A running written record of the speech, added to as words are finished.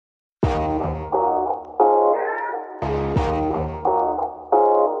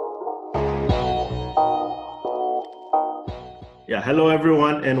Hello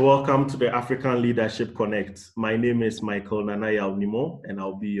everyone, and welcome to the African Leadership Connect. My name is Michael Nanaya Unimo, and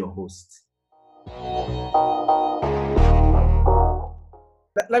I'll be your host.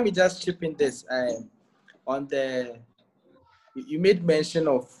 Let me just chip in this. You made mention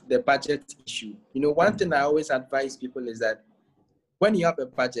of the budget issue. You know, one thing I always advise people is that when you have a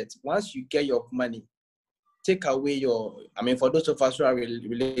budget, once you get your money, take away for those of us who are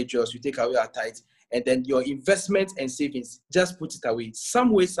religious, you take away our tithes, and then your investment and savings, just put it away.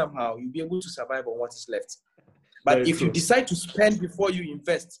 Some way, somehow, you'll be able to survive on what is left. But if you decide to spend before you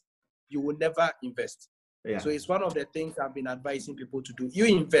invest, you will never invest. Yeah. So it's one of the things I've been advising people to do. You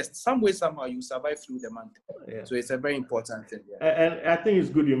invest. Some way, somehow, you survive through the month. Yeah. So it's a very important thing. Yeah. And I think it's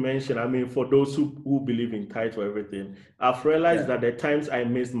good you mentioned, for those who believe in tithe or everything, I've realized that the times I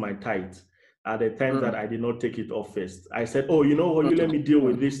missed my tithe are the times that I did not take it off first. I said, you let me deal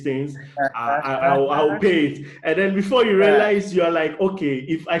with these things. I'll pay it. And then before you realize, you're like, okay,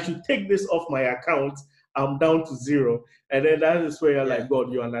 if I should take this off my account, I'm down to zero. And then that is where you're like,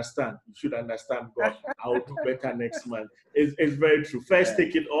 God, you understand. You should understand, God. I'll do better next month. It's very true. First,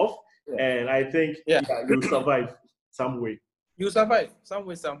 take it off. And I think you'll survive some way. You survive. Some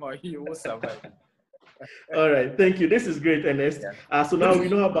way, somehow, you will survive. All right, thank you. This is great, Ernest. So now we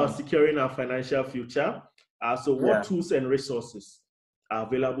know about securing our financial future. So what tools and resources are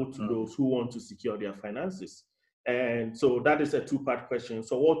available to those who want to secure their finances? And so that is a two-part question.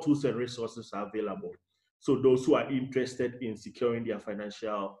 So what tools and resources are available? So those who are interested in securing their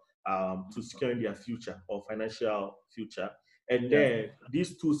financial, securing their future or financial future. And then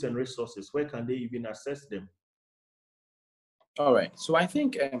these tools and resources, where can they even access them? All right. So I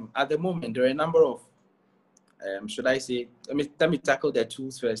think at the moment, there are a number of let me tackle the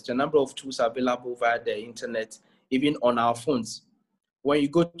tools first. A number of tools are available via the internet, even on our phones. When you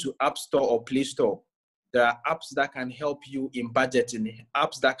go to App Store or Play Store, there are apps that can help you in budgeting,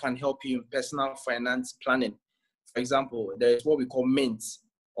 apps that can help you in personal finance planning. For example, there is what we call Mint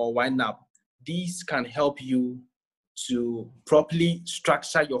or YNAB. These can help you to properly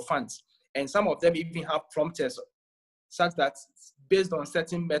structure your funds. And some of them even have prompters such that based on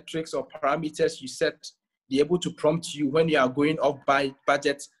certain metrics or parameters you set, be able to prompt you when you are going off by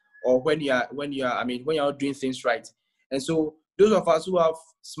budget or when you are doing things right. And so those of us who have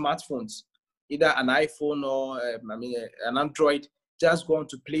smartphones, either an iPhone or an Android, just go on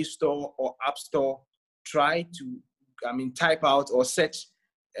to Play Store or App Store, try to type out or search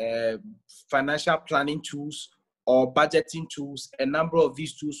financial planning tools or budgeting tools. A number of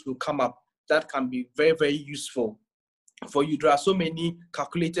these tools will come up that can be very, very useful for you. There are so many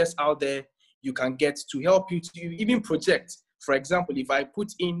calculators out there you can get to help you to even project. For example, if I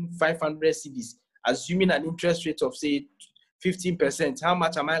put in 500 cedis, assuming an interest rate of say 15%, how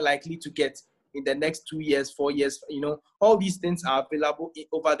much am I likely to get in the next 2 years, 4 years? All these things are available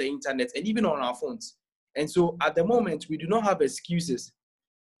over the internet and even on our phones. And so at the moment, we do not have excuses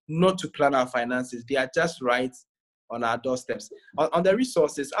not to plan our finances. They are just right on our doorsteps. On the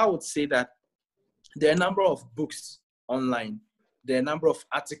resources, I would say that there are a number of books online. There are a number of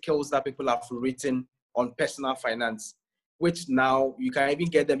articles that people have written on personal finance, which now you can even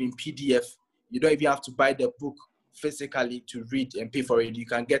get them in PDF. You don't even have to buy the book physically to read and pay for it. You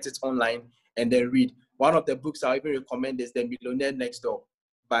can get it online and then read. One of the books I even recommend is The Millionaire Next Door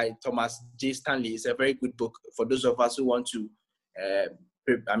by Thomas J. Stanley. It's a very good book for those of us who want to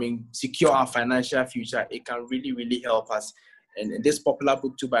secure our financial future. It can really, really help us. And this popular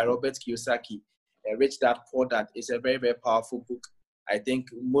book too by Robert Kiyosaki, Rich Dad Poor Dad, is a very, very powerful book. I think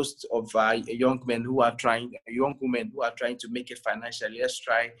most of young women who are trying to make it financially, let's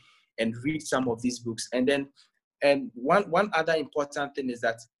try and read some of these books. And one other important thing is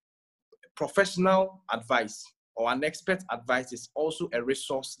that professional advice or an expert advice is also a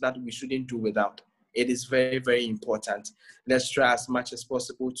resource that we shouldn't do without. It is very, very important. Let's try as much as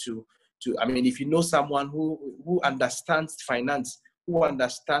possible to if you know someone who understands finance, who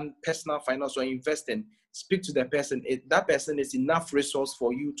understand personal finance or investing, speak to the person. That person is enough resource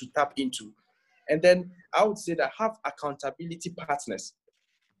for you to tap into. And then I would say that have accountability partners.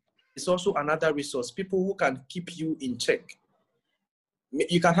 It's also another resource. People who can keep you in check.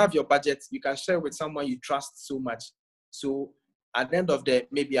 You can have your budget. You can share with someone you trust so much. So at the end of at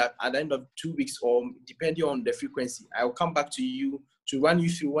the end of 2 weeks, or depending on the frequency, I will come back to you to run you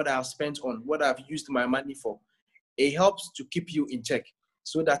through what I've spent on, what I've used my money for. It helps to keep you in check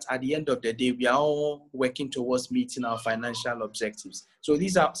so that at the end of the day, we are all working towards meeting our financial objectives. So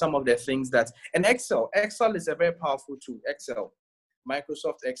these are some of the things and Excel is a very powerful tool.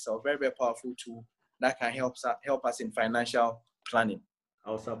 Microsoft Excel, very, very powerful tool that can help us in financial planning.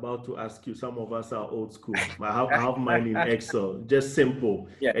 I was about to ask you, some of us are old school. I have mine in Excel, just simple.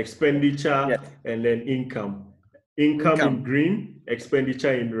 Yeah. Expenditure Yeah. and then income. Income in green,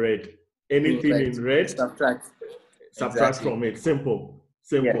 expenditure in red. Anything in red, subtract exactly. From it. Simple.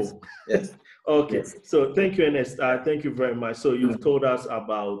 Simple. Yes. Okay. Yes. So thank you, Ernest. Thank you very much. So you've told us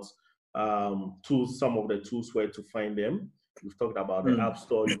about tools, some of the tools, where to find them. You've talked about the App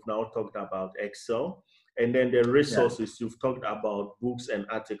Store. You've now talked about Excel. And then the resources, you've talked about books and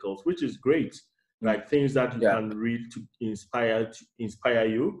articles, which is great. Like things that you can read to inspire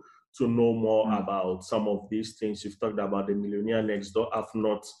you to know more about some of these things. You've talked about The Millionaire Next Door. I've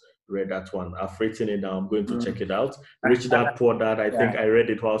not read that one. I've written it down. I'm going to check it out. Rich Dad, Poor Dad. I think I read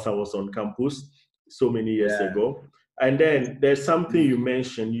it whilst I was on campus so many years ago. And then there's something you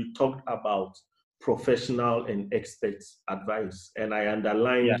mentioned. You talked about professional and expert advice. And I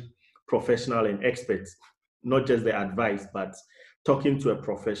underlined professional and experts, not just the advice, but talking to a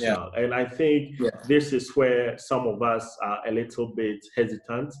professional. And I think this is where some of us are a little bit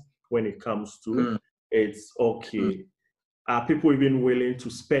hesitant when it comes to it's okay. Are people even willing to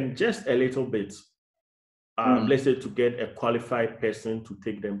spend just a little bit, let's say, to get a qualified person to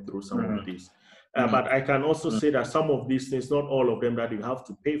take them through some of these? But I can also say that some of these things, not all of them that you have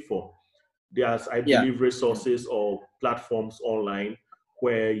to pay for. There's, I believe, resources or platforms online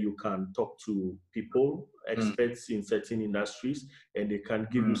where you can talk to people, experts in certain industries, and they can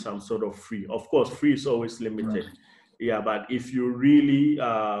give you some sort of free. Of course, free is always limited. Yeah, but if you really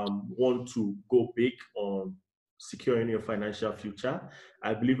want to go big on securing your financial future,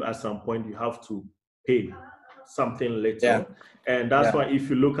 I believe at some point you have to pay something little. And that's why if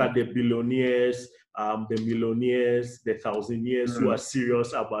you look at the billionaires, the millionaires, the thousandaires who are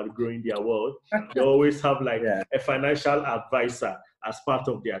serious about growing their wealth, they always have like a financial advisor as part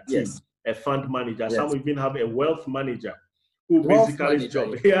of their team, a fund manager. Some even have a wealth manager who basically his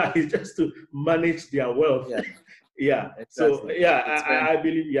job is just to manage their wealth. So I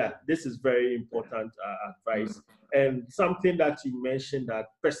believe this is very important advice. And something that you mentioned that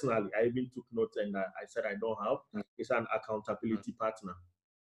personally I even took notes and I said I don't have is an accountability partner.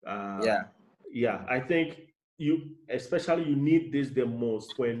 I think you need this the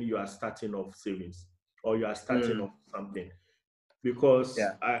most when you are starting off savings or you are starting off something. Because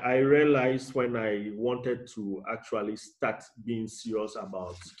I realized when I wanted to actually start being serious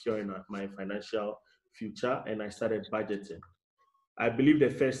about securing my financial future and I started budgeting, I believe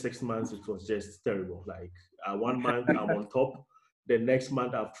the first 6 months it was just terrible. Like 1 month I'm on top, the next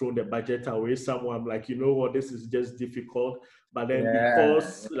month I've thrown the budget away. I'm like, you know what, this is just difficult. But then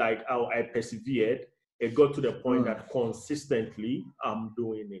because like how I persevered, it got to the point that consistently I'm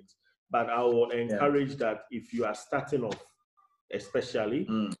doing it. But I will encourage that if you are starting off, especially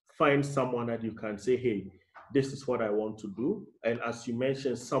find someone that you can say, hey, this is what I want to do. And as you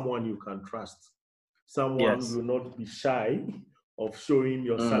mentioned, someone you can trust. Someone will not be shy of showing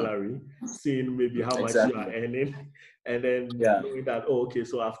your salary, seeing maybe how much you are earning, and then knowing that, okay,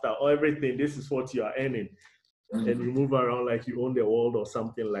 so after everything, this is what you are earning. And you move around like you own the world or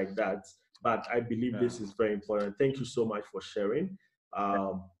something like that. But I believe this is very important. Thank you so much for sharing.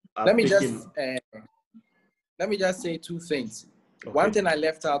 Let me just say two things. Okay. One thing I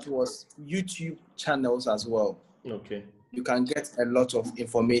left out was YouTube channels as well. Okay. You can get a lot of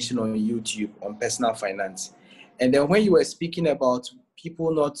information on YouTube on personal finance. And then when you were speaking about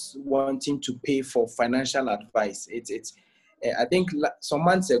people not wanting to pay for financial advice, I think some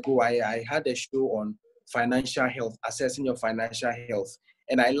months ago, I had a show on financial health, assessing your financial health.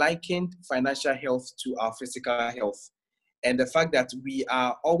 And I likened financial health to our physical health. And the fact that we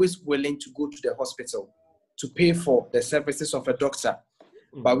are always willing to go to the hospital to pay for the services of a doctor.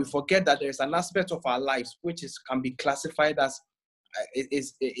 But we forget that there is an aspect of our lives which can be classified as,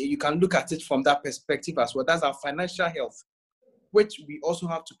 you can look at it from that perspective as well. That's our financial health, which we also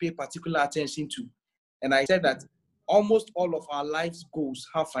have to pay particular attention to. And I said that almost all of our life's goals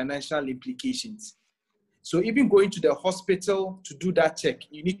have financial implications. So even going to the hospital to do that check,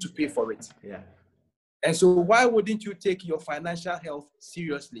 you need to pay for it. Yeah. And so why wouldn't you take your financial health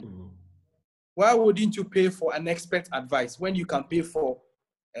seriously? Why wouldn't you pay for an expert advice when you can pay for,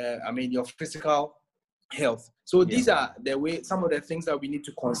 your physical health? So these are some of the things that we need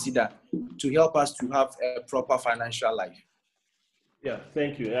to consider to help us to have a proper financial life. Yeah,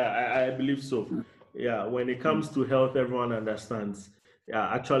 thank you. Yeah, I believe so. Yeah, when it comes to health, everyone understands. Yeah,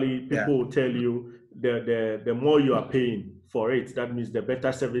 actually, people will tell you the more you are paying for it, that means the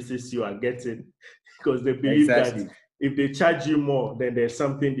better services you are getting, because they believe that if they charge you more, then there's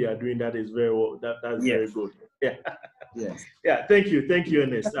something they are doing that is very well, that's very good. Yeah. Yes. Yeah, thank you,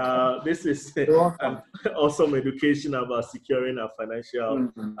 Ernest. This is an awesome education about securing our financial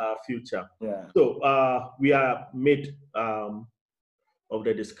future. Yeah. So we are mid of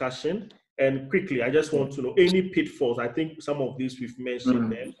the discussion, and quickly, I just want to know any pitfalls. I think some of these we've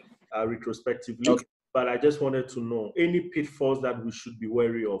mentioned them retrospectively, but I just wanted to know any pitfalls that we should be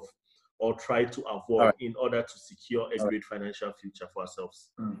wary of or try to avoid in order to secure a great financial future for ourselves.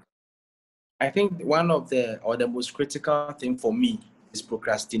 I think one of the most critical thing for me is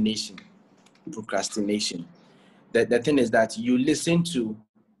procrastination. Procrastination. The thing is that you listen to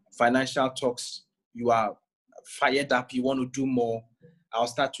financial talks, you are fired up, you want to do more. I'll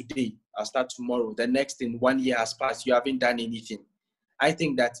start today, I'll start tomorrow. The next thing, 1 year has passed, you haven't done anything. I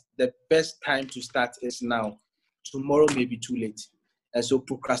think that the best time to start is now. Tomorrow may be too late. And so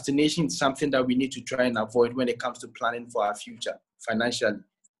procrastination is something that we need to try and avoid when it comes to planning for our future financially.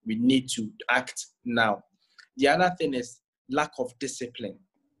 We need to act now. The other thing is lack of discipline.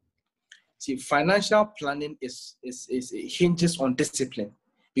 See, financial planning hinges on discipline.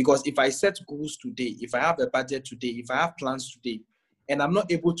 Because if I set goals today, if I have a budget today, if I have plans today, and I'm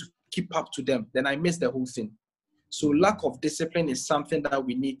not able to keep up to them, then I miss the whole thing. So lack of discipline is something that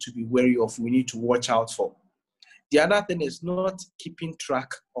we need to be wary of. We need to watch out for. The other thing is not keeping track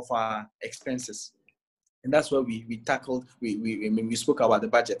of our expenses. And that's where we tackled, we spoke about the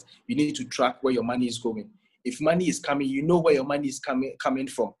budget. You need to track where your money is going. If money is coming, you know where your money is coming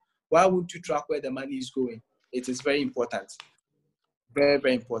from. Why wouldn't you track where the money is going? It is very important. Very,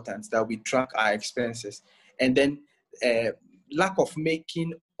 very important that we track our expenses. And then lack of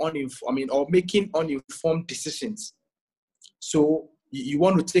making uninformed decisions. So you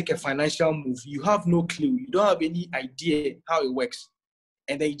want to take a financial move, you have no clue, you don't have any idea how it works,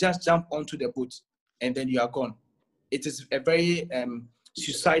 and then you just jump onto the boat, and then you are gone. It is a very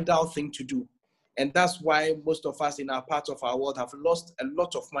suicidal thing to do, and that's why most of us in our part of our world have lost a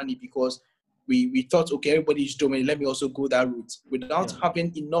lot of money, because we thought, okay, everybody's doing it, let me also go that route, without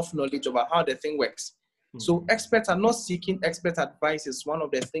having enough knowledge about how the thing works. So experts are not seeking expert advice is one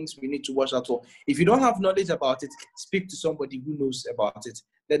of the things we need to watch out for. If you don't have knowledge about it, speak to somebody who knows about it.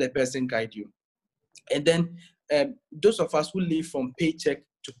 Let the person guide you. And then those of us who live from paycheck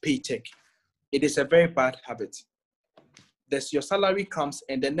to paycheck, it is a very bad habit. Your salary comes,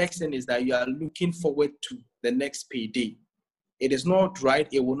 and the next thing is that you are looking forward to the next payday. It is not right.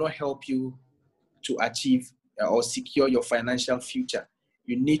 It will not help you to achieve or secure your financial future.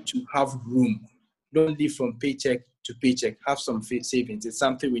 You need to have room. Don't live from paycheck to paycheck. Have some savings. It's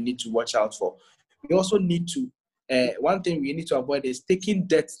something we need to watch out for. We also need to, one thing we need to avoid is taking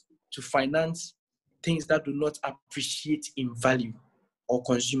debt to finance things that do not appreciate in value or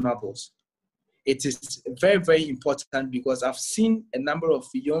consumables. It is very, very important, because I've seen a number of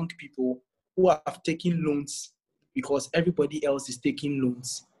young people who have taken loans because everybody else is taking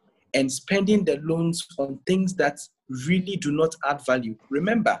loans and spending the loans on things that really do not add value.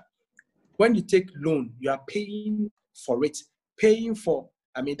 Remember, when you take loan, you are paying for it, paying for,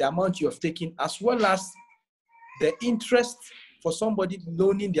 the amount you have taken, as well as the interest for somebody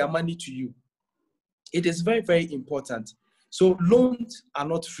loaning their money to you. It is very, very important. So loans are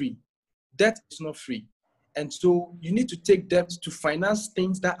not free. Debt is not free. And so you need to take debt to finance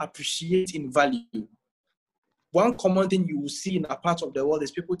things that appreciate in value. One common thing you will see in a part of the world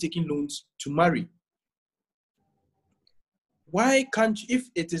is people taking loans to marry. Why can't you, if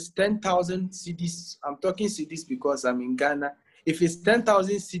it is 10,000 cedis, I'm talking cedis because I'm in Ghana, if it's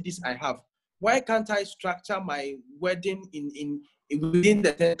 10,000 cedis I have, why can't I structure my wedding within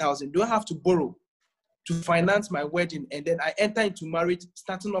the 10,000? Do I have to borrow to finance my wedding, and then I enter into marriage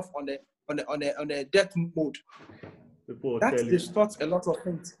starting off on a debt mode? That distorts a lot of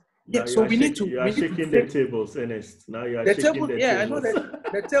things. Yeah, so we need to. You are shaking the tables, Ernest. Now you are shaking the tables. Yeah, I know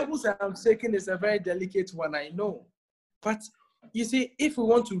that the tables that I'm shaking is a very delicate one, I know. But you see, if we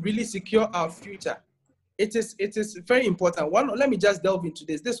want to really secure our future, it is very important. Let me just delve into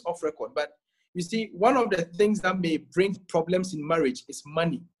this off record. But you see, one of the things that may bring problems in marriage is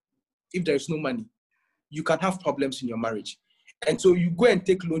money. If there is no money, you can have problems in your marriage. And so you go and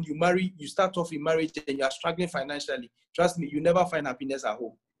take loan, you marry, you start off in marriage, and you are struggling financially. Trust me, you never find happiness at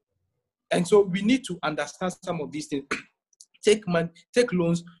home. And so we need to understand some of these things. Take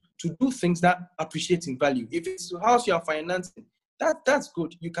loans to do things that appreciate in value. If it's a house you are financing, that's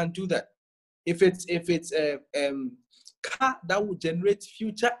good. You can do that. If it's a car that will generate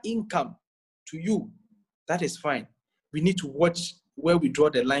future income to you, that is fine. We need to watch where we draw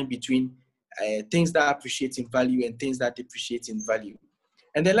the line between things that appreciate in value and things that depreciate in value.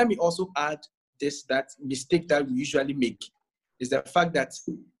 And then let me also add that mistake that we usually make is the fact that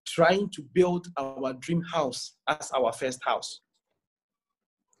trying to build our dream house as our first house.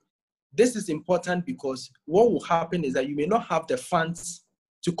 This is important because what will happen is that you may not have the funds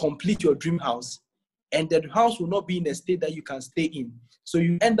to complete your dream house, and the house will not be in a state that you can stay in. So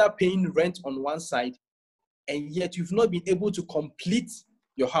you end up paying rent on one side, and yet you've not been able to complete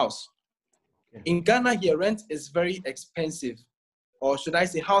your house. In Ghana here, rent is very expensive. Or should I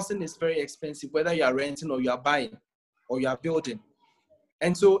say housing is very expensive, whether you are renting or you are buying or you are building.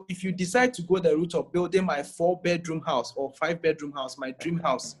 And so if you decide to go the route of building my 4-bedroom house or 5-bedroom house, my dream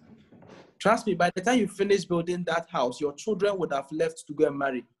house, trust me, by the time you finish building that house, your children would have left to go and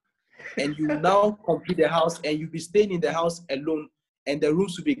marry. And you now complete the house and you'll be staying in the house alone, and the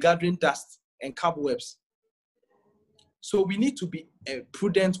rooms will be gathering dust and cobwebs. So we need to be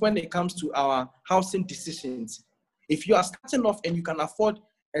prudent when it comes to our housing decisions. If you are starting off and you can afford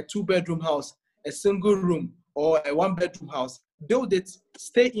a 2-bedroom house, a single room, or a 1-bedroom house, build it,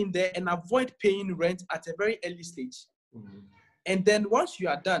 stay in there, and avoid paying rent at a very early stage. Mm-hmm. And then once you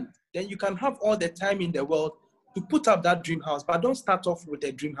are done, then you can have all the time in the world to put up that dream house. But don't start off with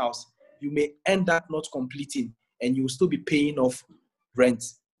a dream house. You may end up not completing, and you will still be paying off rent.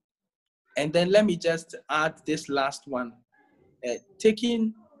 And then let me just add this last one,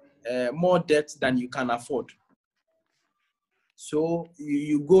 taking more debt than you can afford. So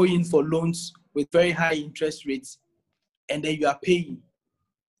you go in for loans with very high interest rates, and then you are paying.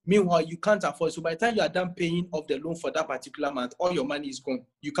 Meanwhile, you can't afford. So by the time you are done paying off the loan for that particular month, all your money is gone.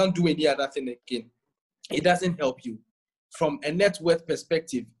 You can't do any other thing again. It doesn't help you. From a net worth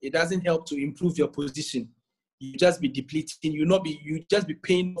perspective, it doesn't help to improve your position. You just be depleting. You just be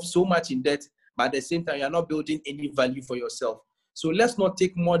paying off so much in debt, but at the same time, you're not building any value for yourself. So let's not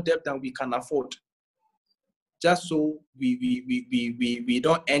take more debt than we can afford, just so we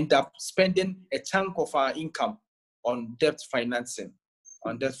don't end up spending a chunk of our income on debt financing.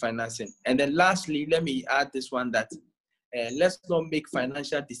 And then lastly, let me add this one, that let's not make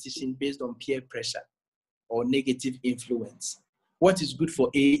financial decisions based on peer pressure or negative influence. What is good for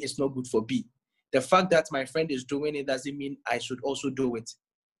A is not good for B. The fact that my friend is doing it doesn't mean I should also do it.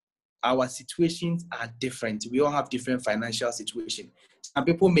 Our situations are different. We all have different financial situations. Some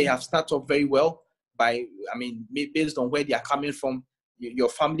people may have started off very well based on where they are coming from. Your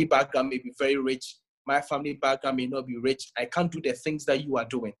family background may be very rich. My family background may not be rich. I can't do the things that you are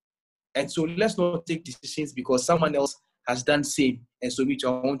doing. And so let's not take decisions because someone else has done same, and so which I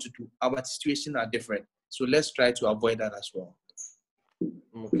want to do. Our situations are different. So let's try to avoid that as well.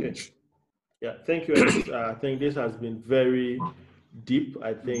 Okay. Yeah, thank you. I think this has been very deep.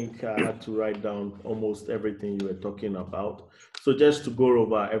 I think I had to write down almost everything you were talking about. So just to go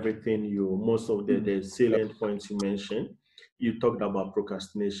over everything, most of the salient points you mentioned. You talked about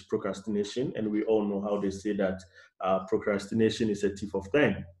procrastination, and we all know how they say that procrastination is a thief of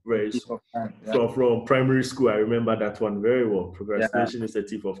time. From primary school, I remember that one very well. Procrastination is a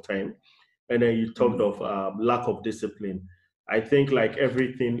thief of time. And then you talked of lack of discipline. I think like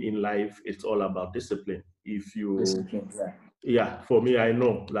everything in life, it's all about discipline. For me, I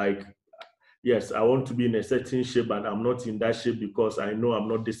know, like, yes, I want to be in a certain shape, and I'm not in that shape because I know I'm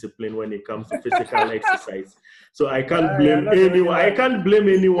not disciplined when it comes to physical exercise. So I can't blame anyone. I can't blame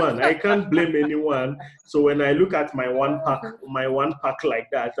anyone. So when I look at my one pack like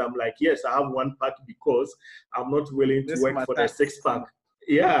that, I'm like, yes, I have one pack because I'm not willing to work for the 6-pack.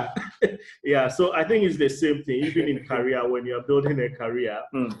 Yeah. Yeah. So I think it's the same thing, even in career, when you're building a career,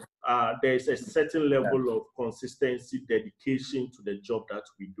 there's a certain level of consistency, dedication to the job that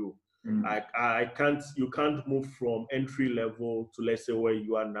we do. You can't move from entry level to, let's say, where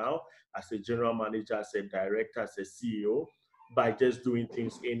you are now as a general manager, as a director, as a CEO, by just doing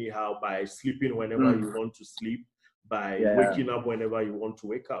things anyhow, by sleeping whenever you want to sleep, by waking up whenever you want to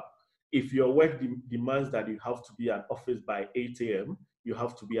wake up. If your work demands that you have to be at office by 8 a.m., you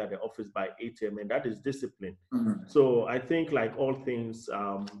have to be at the office by 8 a.m., and that is discipline. So I think like all things,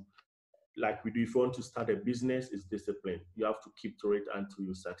 like we do, if you want to start a business, it's discipline. You have to keep to it until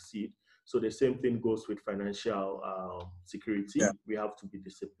you succeed. So the same thing goes with financial security. Yeah. We have to be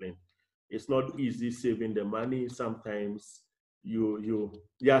disciplined. It's not easy saving the money. Sometimes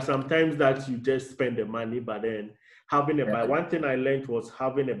sometimes that you just spend the money, but then having one thing I learned was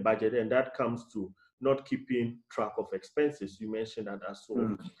having a budget, and that comes to not keeping track of expenses. You mentioned that as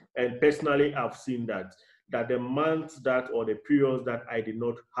well. And personally, I've seen that the months or the periods that I did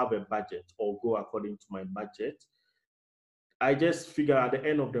not have a budget or go according to my budget, I just figure at the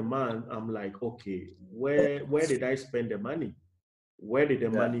end of the month, I'm like, okay, where did I spend the money? Where did the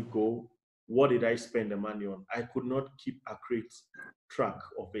money go? What did I spend the money on? I could not keep accurate track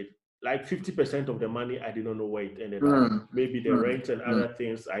of it. like 50% of the money, I did not know where it ended up. Maybe the rent and other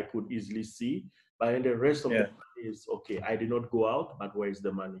things I could easily see, but then the rest of the money is, okay, I did not go out, but where is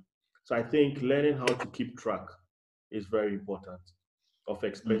the money? So I think learning how to keep track is very important of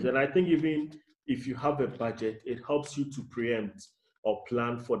expense. And I think even if you have a budget, it helps you to preempt or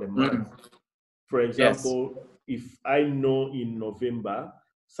plan for the month. For example, if I know in November,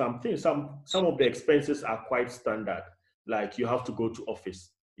 some of the expenses are quite standard. Like you have to go to office,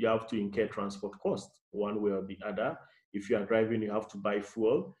 you have to incur transport costs one way or the other. If you are driving, you have to buy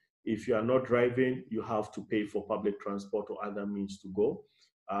fuel. If you are not driving, you have to pay for public transport or other means to go.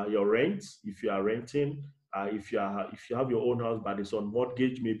 Your rent, if you are renting, if you have your own house but it's on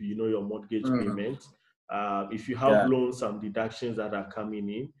mortgage, maybe you know your mortgage payment. If you have loans, some deductions that are coming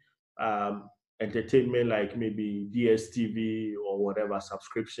in. Entertainment like maybe DSTV or whatever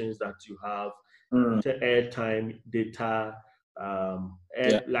subscriptions that you have, airtime, data,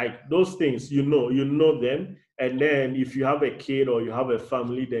 like those things, you know them. And then if you have a kid or you have a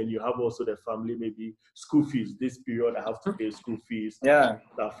family, then you have also the family, maybe school fees. This period I have to pay school fees,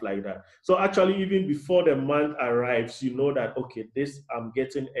 stuff like that. So actually, even before the month arrives, you know that, okay, this I'm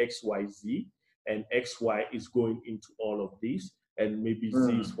getting XYZ and XY is going into all of these. And maybe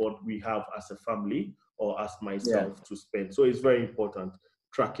Z is what we have as a family or as myself to spend. So it's very important,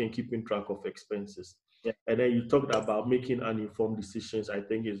 keeping track of expenses. And then you talked about making uninformed decisions. I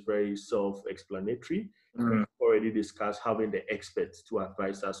think it's very self-explanatory. We've already discussed having the experts to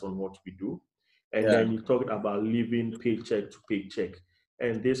advise us on what we do. And then you talked about living paycheck to paycheck.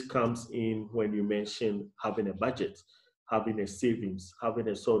 And this comes in when you mention having a budget, having a savings, having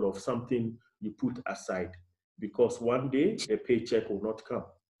a sort of something you put aside. Because one day a paycheck will not come,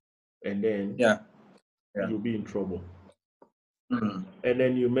 and then you'll be in trouble. And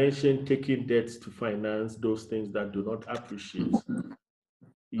then you mentioned taking debts to finance those things that do not appreciate.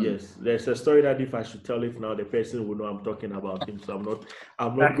 Yes, there's a story that if I should tell it now, the person will know I'm talking about him. So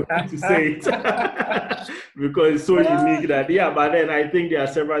I'm not going to say it because it's so unique that But then I think there are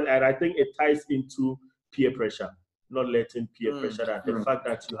several, and I think it ties into peer pressure, not letting peer pressure. That the fact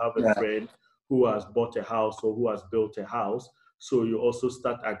that you have a friend who has bought a house or who has built a house, so you also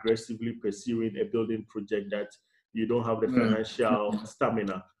start aggressively pursuing a building project that you don't have the financial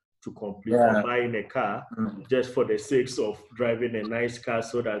stamina to complete, or buying a car just for the sake of driving a nice car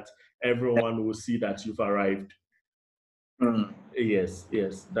so that everyone will see that you've arrived. Yes,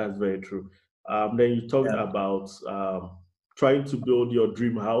 that's very true. Then you talked about trying to build your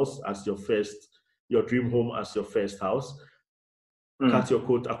dream house as your dream home as your first house. Cut your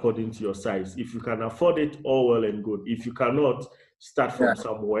coat according to your size. If you can afford it, all well and good. If you cannot, start from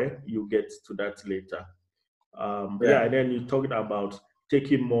somewhere. You get to that later. And then you talked about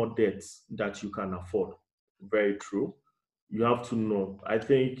taking more debts that you can afford. Very true. You have to know. I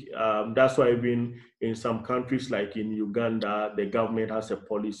think that's why even in some countries like in Uganda, the government has a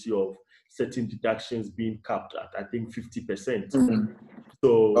policy of certain deductions being capped at, I think, 50%.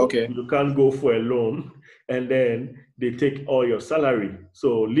 So you can't go for a loan and then they take all your salary.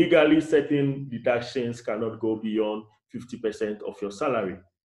 So legally, certain deductions cannot go beyond 50% of your salary,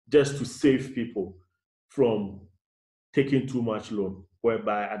 just to save people from taking too much loan,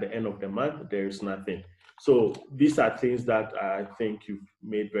 whereby at the end of the month, there is nothing. So these are things that I think you've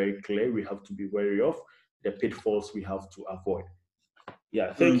made very clear. We have to be wary of the pitfalls we have to avoid.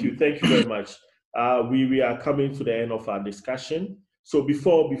 Thank you very much. We are coming to the end of our discussion. So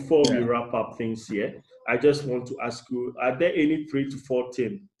before we wrap up things here, I just want to ask you, are there any 3 to 4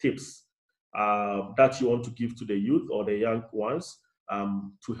 tips that you want to give to the youth or the young ones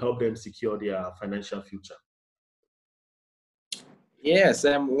to help them secure their financial future? Yes,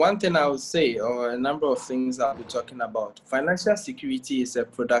 one thing I would say, or a number of things I'll be talking about, financial security is a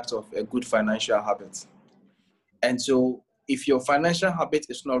product of a good financial habit. And so if your financial habit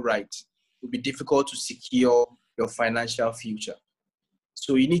is not right, it will be difficult to secure your financial future.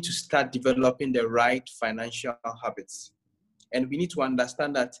 So you need to start developing the right financial habits. And we need to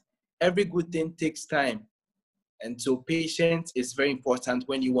understand that every good thing takes time. And so patience is very important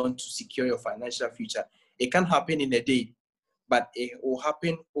when you want to secure your financial future. It can't happen in a day, but it will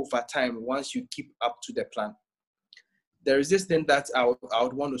happen over time once you keep up to the plan. There is this thing that I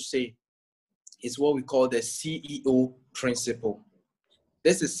would want to say is what we call the CEO principle.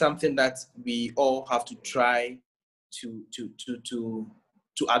 This is something that we all have to try to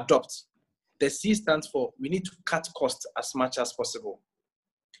adopt. The C stands for we need to cut costs as much as possible.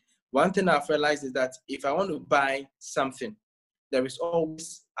 One thing I've realized is that if I want to buy something, there is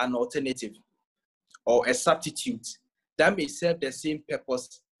always an alternative or a substitute that may serve the same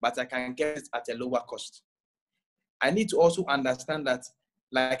purpose, but I can get it at a lower cost. I need to also understand that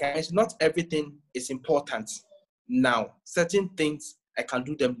Like I mentioned, not everything is important now. Certain things, I can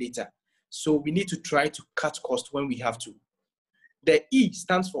do them later. So we need to try to cut costs when we have to. The E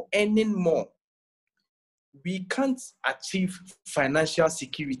stands for earning more. We can't achieve financial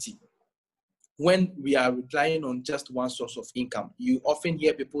security when we are relying on just one source of income. You often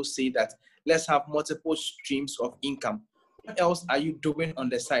hear people say that let's have multiple streams of income. What else are you doing on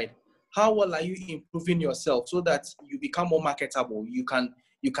the side? How well are you improving yourself so that you become more marketable? You can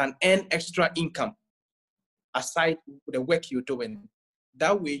earn extra income aside the work you're doing.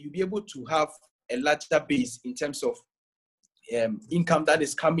 That way, you'll be able to have a larger base in terms of income that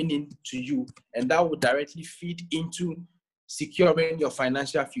is coming in to you, and that will directly feed into securing your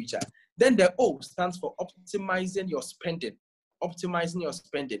financial future. Then the O stands for optimizing your spending. Optimizing your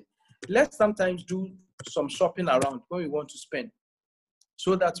spending. Let's sometimes do some shopping around when we want to spend,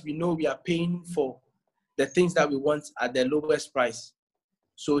 so that we know we are paying for the things that we want at the lowest price.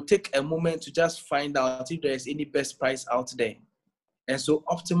 So take a moment to just find out if there is any best price out there. And so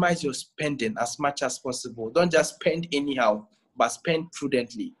optimize your spending as much as possible. Don't just spend anyhow, but spend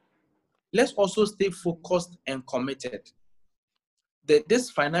prudently. Let's also stay focused and committed. This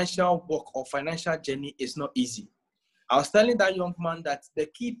financial work or financial journey is not easy. I was telling that young man that the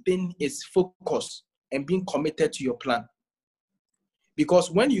key thing is focus and being committed to your plan.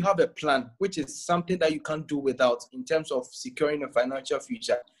 Because when you have a plan, which is something that you can't do without in terms of securing a financial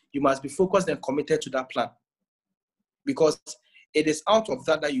future, you must be focused and committed to that plan. Because it is out of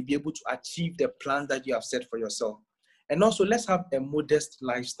that that you'll be able to achieve the plan that you have set for yourself. And also, let's have a modest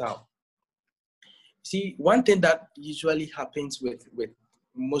lifestyle. See, one thing that usually happens with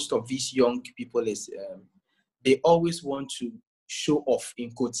most of these young people is they always want to show off,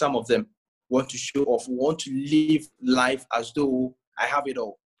 in quote. Some of them want to show off, want to live life as though I have it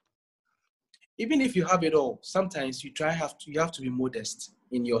all. Even if you have it all, sometimes you have to be modest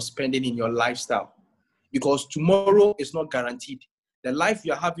in your spending, in your lifestyle, because tomorrow is not guaranteed. The life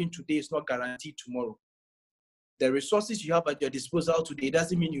you're having today is not guaranteed tomorrow. The resources you have at your disposal today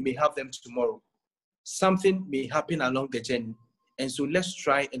doesn't mean you may have them tomorrow. Something may happen along the journey. And so let's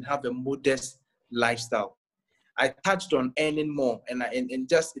try and have a modest lifestyle. I touched on earning more, and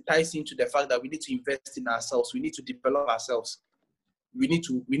just it ties into the fact that we need to invest in ourselves. We need to develop ourselves. We need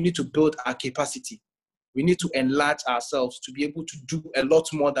to build our capacity. We need to enlarge ourselves to be able to do a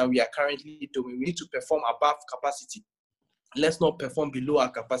lot more than we are currently doing. We need to perform above capacity. Let's not perform below our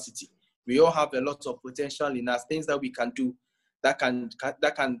capacity. We all have a lot of potential in us, things that we can do that can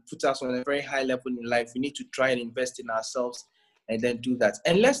put us on a very high level in life. We need to try and invest in ourselves and then do that.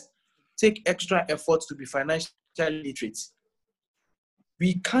 And let's take extra efforts to be financially literate.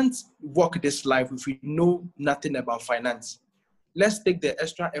 We can't walk this life if we know nothing about finance. Let's take the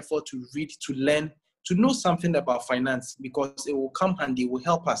extra effort to read, to learn, to know something about finance, because it will come handy, it will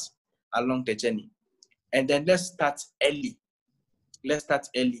help us along the journey. And then let's start early. Let's start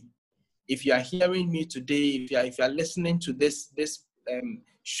early. If you are hearing me today, if you are listening to this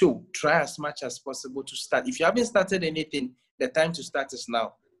show, try as much as possible to start. If you haven't started anything, the time to start is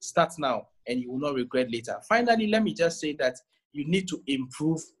now. Start now, and you will not regret later. Finally, let me just say that you need to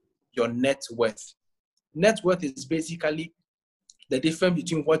improve your net worth. Net worth is basically the difference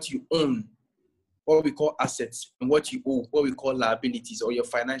between what you own, what we call assets, and what you owe, what we call liabilities or your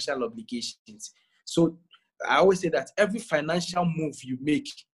financial obligations. So I always say that every financial move you make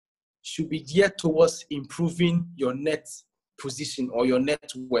should be geared towards improving your net position or your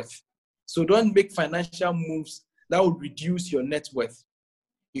net worth. So don't make financial moves that will reduce your net worth.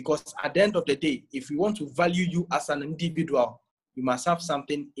 Because at the end of the day, if we want to value you as an individual, you must have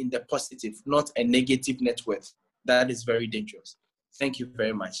something in the positive, not a negative net worth. That is very dangerous. Thank you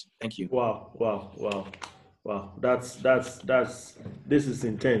very much. Thank you. Wow. This is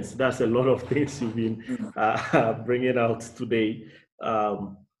intense. That's a lot of things you've been bringing out today.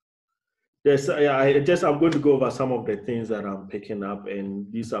 I'm going to go over some of the things that I'm picking up,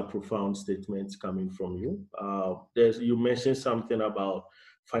 and these are profound statements coming from you. You mentioned something about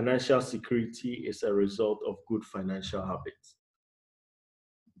financial security is a result of good financial habits.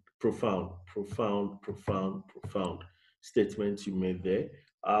 Profound statements you made there.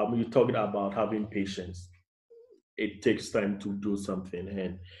 You talked about having patience. It takes time to do something,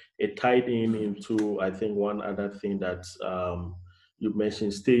 and it tied into, I think, one other thing that you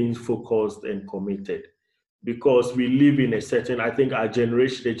mentioned, staying focused and committed, because we live in a certain, I think our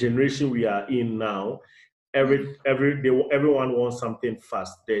generation, the generation we are in now, everyone wants something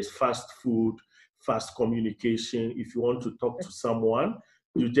fast. There's fast food, fast communication. If you want to talk to someone,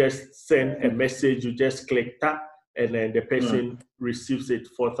 you just send a message, you just click tap, and then the person receives it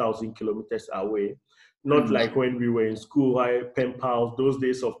 4,000 kilometers away. Not like when we were in school, pen pals, those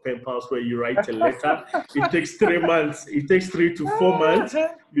days of pen pals where you write a letter, it takes 3 months, it takes 3 to 4 months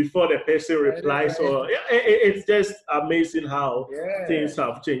before the person replies. Or it's just amazing how things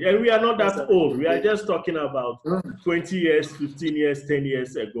have changed. And we are not that old. We are just talking about 20 years, 15 years, 10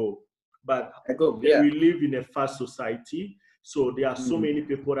 years ago. But we live in a fast society. So there are so many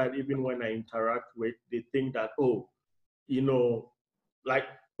people that even when I interact with, they think that, oh, you know, like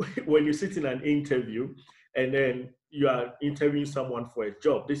when you sit in an interview and then you are interviewing someone for a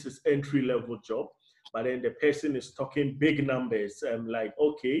job, this is entry-level job, but then the person is talking big numbers. I'm like,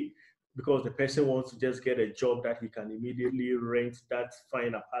 okay, because the person wants to just get a job that he can immediately rent that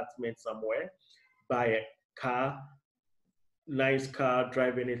fine apartment somewhere, buy a car, nice car,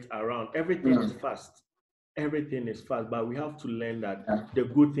 driving it around. Everything is fast. Everything is fast, but we have to learn that the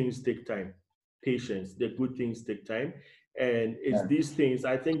good things take time. Patience, the good things take time. And it's these things.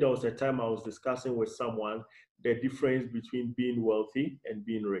 I think there was a time I was discussing with someone the difference between being wealthy and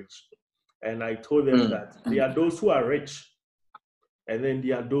being rich. And I told them that there are those who are rich, and then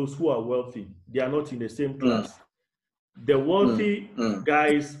there are those who are wealthy. They are not in the same class. The wealthy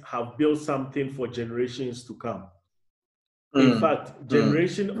guys have built something for generations to come. In fact,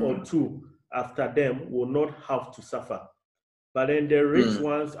 generation or two after them will not have to suffer. But then the rich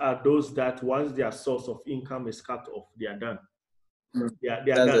ones are those that once their source of income is cut off, they are done. They are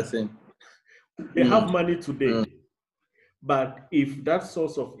That's done. the thing. They have money today, but if that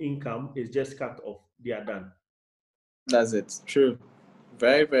source of income is just cut off, they are done. That's it. True.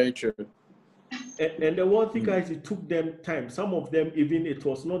 Very, very true. And the wealthy guys, it took them time. Some of them, even it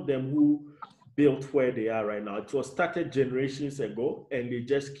was not them who built where they are right now. It was started generations ago, and they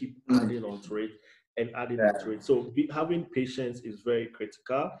just keep adding onto it and adding onto it. So having patience is very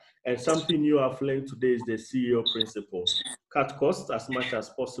critical. And something new I've learned today is the CEO principle. Cut costs as much as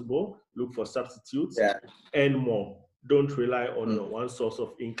possible. Look for substitutes. Earn more. Don't rely on your one source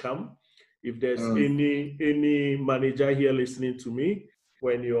of income. If there's any manager here listening to me,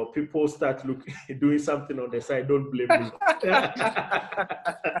 when your people start doing something on the side, don't blame me.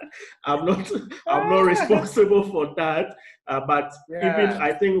 I'm not responsible for that. But even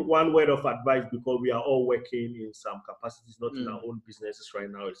I think one word of advice, because we are all working in some capacities, not in our own businesses right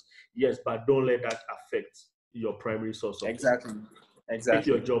now, is yes, but don't let that affect your primary source of income. Take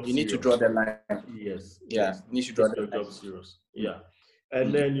your job you need serious. to draw the line. Yes. You need to draw your job serious.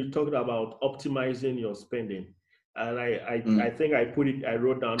 And then you talked about optimizing your spending. And I think I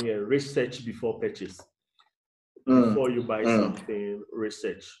wrote down here, research before purchase. Before you buy something,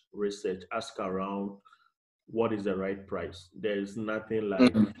 research, ask around what is the right price. There's nothing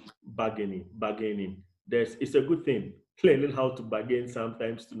like bargaining. It's a good thing, learning how to bargain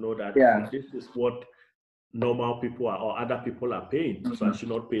sometimes to know that this is what normal people are or other people are paying. So I should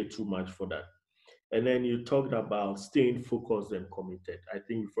not pay too much for that. And then you talked about staying focused and committed. I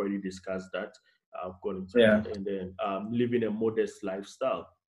think we've already discussed that. I've gone into that. And then living a modest lifestyle.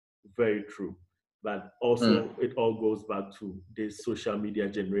 Very true. But also it all goes back to this social media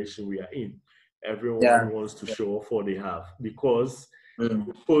generation we are in. Everyone wants to show off what they have because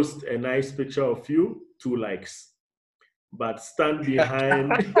you post a nice picture of you, 2 likes. But stand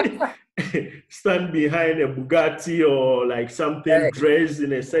behind a Bugatti or like something dressed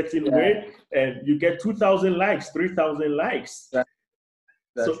in a certain way, and you get 2,000 likes, 3,000 likes.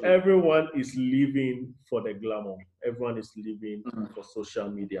 So everyone is living for the glamour. Everyone is living for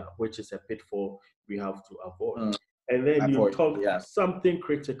social media, which is a pitfall we have to avoid. And then you talk something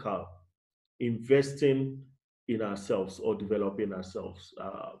critical, investing in ourselves or developing ourselves.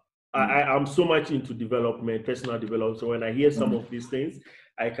 I'm so much into development, personal development. So when I hear some of these things,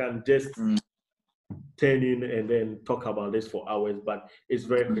 I can just turn in and then talk about this for hours, but it's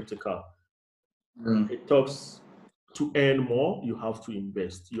very critical. It talks to earn more, you have to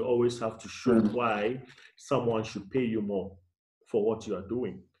invest. You always have to show why someone should pay you more for what you are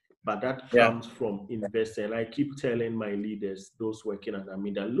doing. But that comes from investing. And I keep telling my leaders, those working under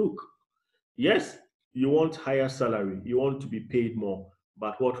me, that look, yes, you want higher salary, you want to be paid more,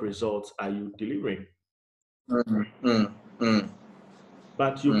 but what results are you delivering?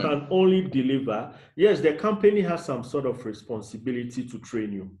 But you can only deliver. Yes, the company has some sort of responsibility to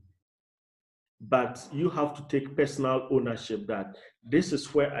train you, but you have to take personal ownership that this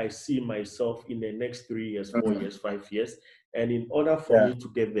is where I see myself in the next 3 years, 4 years, 5 years. And in order for me to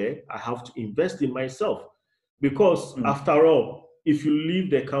get there, I have to invest in myself. Because after all, if you leave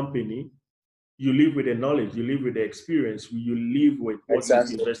the company, you live with the knowledge, you live with the experience, you live with what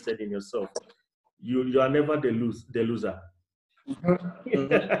you've invested in yourself. You are never the loser.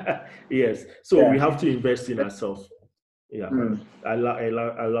 Yes. So Yeah. we have to invest in ourselves. Yeah. Mm. I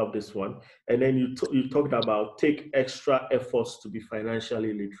love this one. And then you talked about take extra efforts to be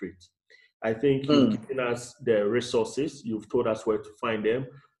financially literate. I think you've Mm. given us the resources. You've told us where to find them.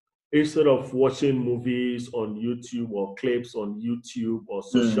 Instead of watching movies on YouTube or clips on YouTube or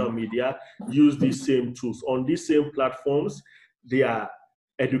social Mm. media, use these same tools. On these same platforms, they are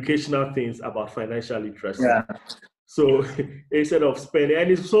educational things about financial literacy. Yeah. So instead of spending, and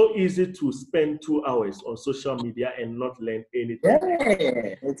it's so easy to spend 2 hours on social media and not learn anything.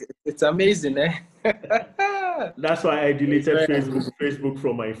 Yeah. It's amazing, eh? That's why I It's deleted very Facebook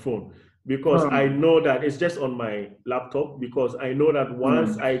from my phone, because I amazing. know that it's just on my laptop, because I know that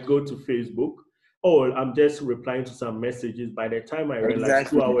once Mm. I go to Facebook, oh, I'm just replying to some messages. By the time I realize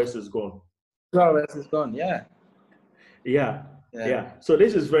Exactly. 2 hours is gone. 2 hours is gone. Yeah. Yeah, Yeah. yeah. So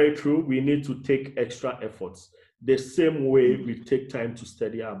this is very true. We need to take extra efforts. The same way Mm. we take time to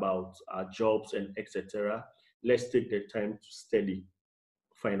study about our jobs and etc. Let's take the time to study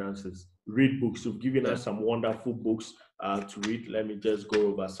finances. Read books. You've given Yeah. us some wonderful books to read. Let me just go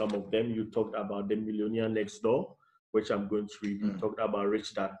over some of them. You talked about The Millionaire Next Door, which I'm going to read. You Mm. talked about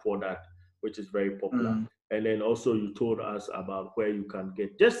Rich Dad Poor Dad, which is very popular. Mm. And then also you told us about where you can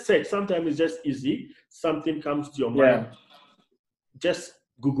get. Just search. Sometimes it's just easy. Something comes to your mind, Yeah. just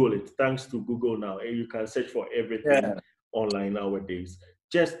Google it. Thanks to Google now, and you can search for everything Yeah. online nowadays.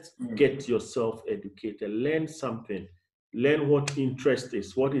 Just Mm. get yourself educated, learn something, learn what interest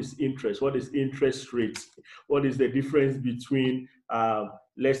is. What is interest? What is interest rates? What is the difference between,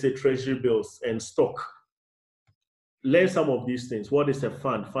 let's say, treasury bills and stock? Learn some of these things. What is a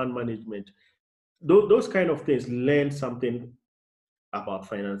fund management? Those kind of things. Learn something about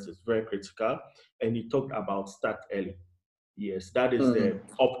finances, very critical. And he talked about start early. Yes, that is Mm. the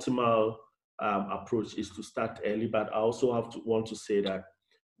optimal approach, is to start early. But I also want to say that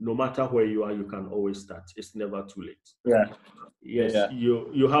no matter where you are, you can always start. It's never too late. Yeah. Yes, Yeah.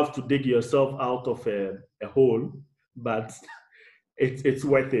 you have to dig yourself out of a hole, but it's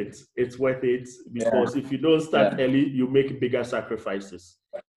worth it. It's worth it, Yeah. because if you don't start Yeah. early, you make bigger sacrifices.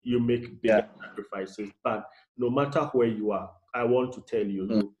 You make bigger Yeah. sacrifices. But no matter where you are, I want to tell you,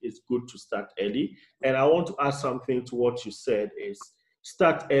 Mm. it's good to start early. And I want to add something to what you said: is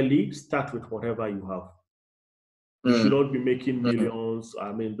start early, start with whatever you have. You should Mm. not be making Mm. millions.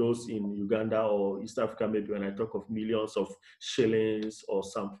 I mean, those in Uganda or East Africa, maybe when I talk of millions of shillings or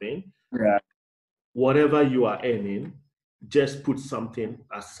something, Yeah. whatever you are earning, just put something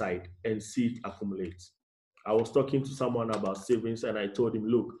aside and see it accumulate. I was talking to someone about savings, and I told him,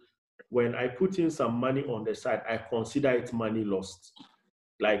 look, when I put in some money on the side, I consider it money lost.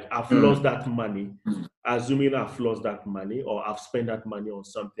 Like I've lost Mm. that money. Assuming I've lost that money or I've spent that money on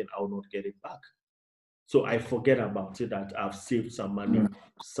something, I will not get it back. So I forget about it, that I've saved some money Mm.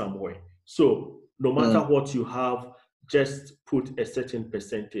 somewhere. So no matter Mm. what you have, just put a certain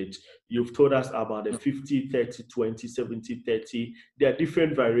percentage. You've told us about the 50, 30, 20, 70, 30. There are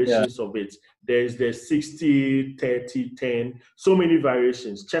different Yeah. variations of it. There's the 60, 30, 10, so many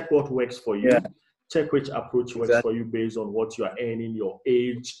variations. Check what works for Yeah. you. Check which approach works for Exactly. you based on what you are earning, your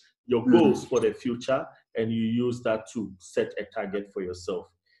age, your Mm. goals for the future, and you use that to set a target for yourself.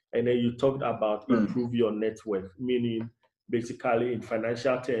 And then you talked about Mm. improve your net worth, meaning basically in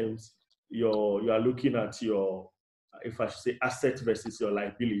financial terms, you are looking at your, if I should say, assets versus your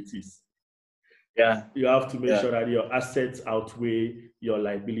liabilities. Yeah. You have to make Yeah. sure that your assets outweigh your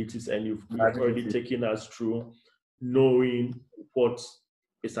liabilities, and you've already Ability. taken us through knowing what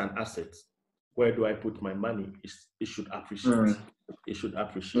is an asset. Where do I put my money? It should appreciate. Mm. It should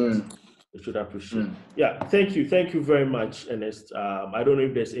appreciate. Mm. It should appreciate. Mm. Yeah, thank you very much, Ernest. I don't know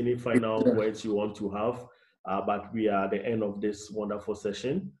if there's any final words you want to have, but we are at the end of this wonderful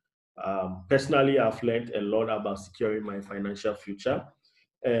session. Personally, I've learned a lot about securing my financial future,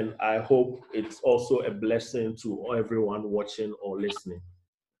 and I hope it's also a blessing to everyone watching or listening.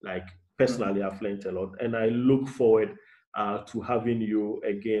 Like Mm. personally, I've learned a lot, and I look forward to having you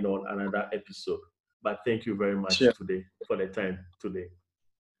again on another episode. But thank you very much Sure. today for the time today.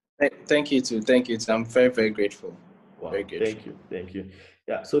 Thank you too. Thank you too. I'm very, very grateful. Very Wow, grateful. thank you.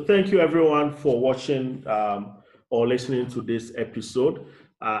 Yeah, so thank you everyone for watching or listening to this episode.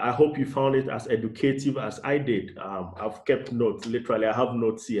 I hope you found it as educative as I did. I've kept notes, literally, I have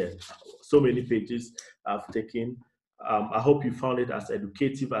notes here, so many pages I've taken. I hope you found it as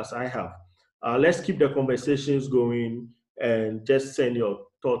educative as I have. Let's keep the conversations going and just send your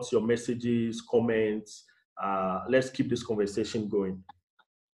thoughts, your messages, comments. Let's keep this conversation going.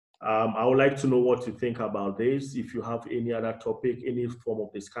 I would like to know what you think about this. If you have any other topic, any form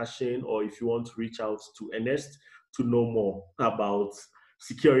of discussion, or if you want to reach out to Ernest to know more about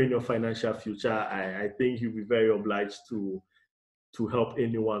securing your financial future, I think you'll be very obliged to help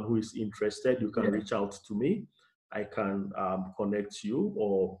anyone who is interested. You can reach out to me. I can connect you,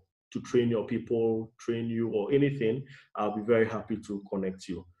 or to train your people, train you, or anything. I'll be very happy to connect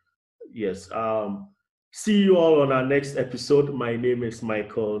you. Yes. See you all on our next episode. My name is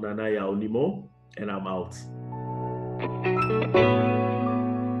Michael Nanaya Onimo, and I'm out.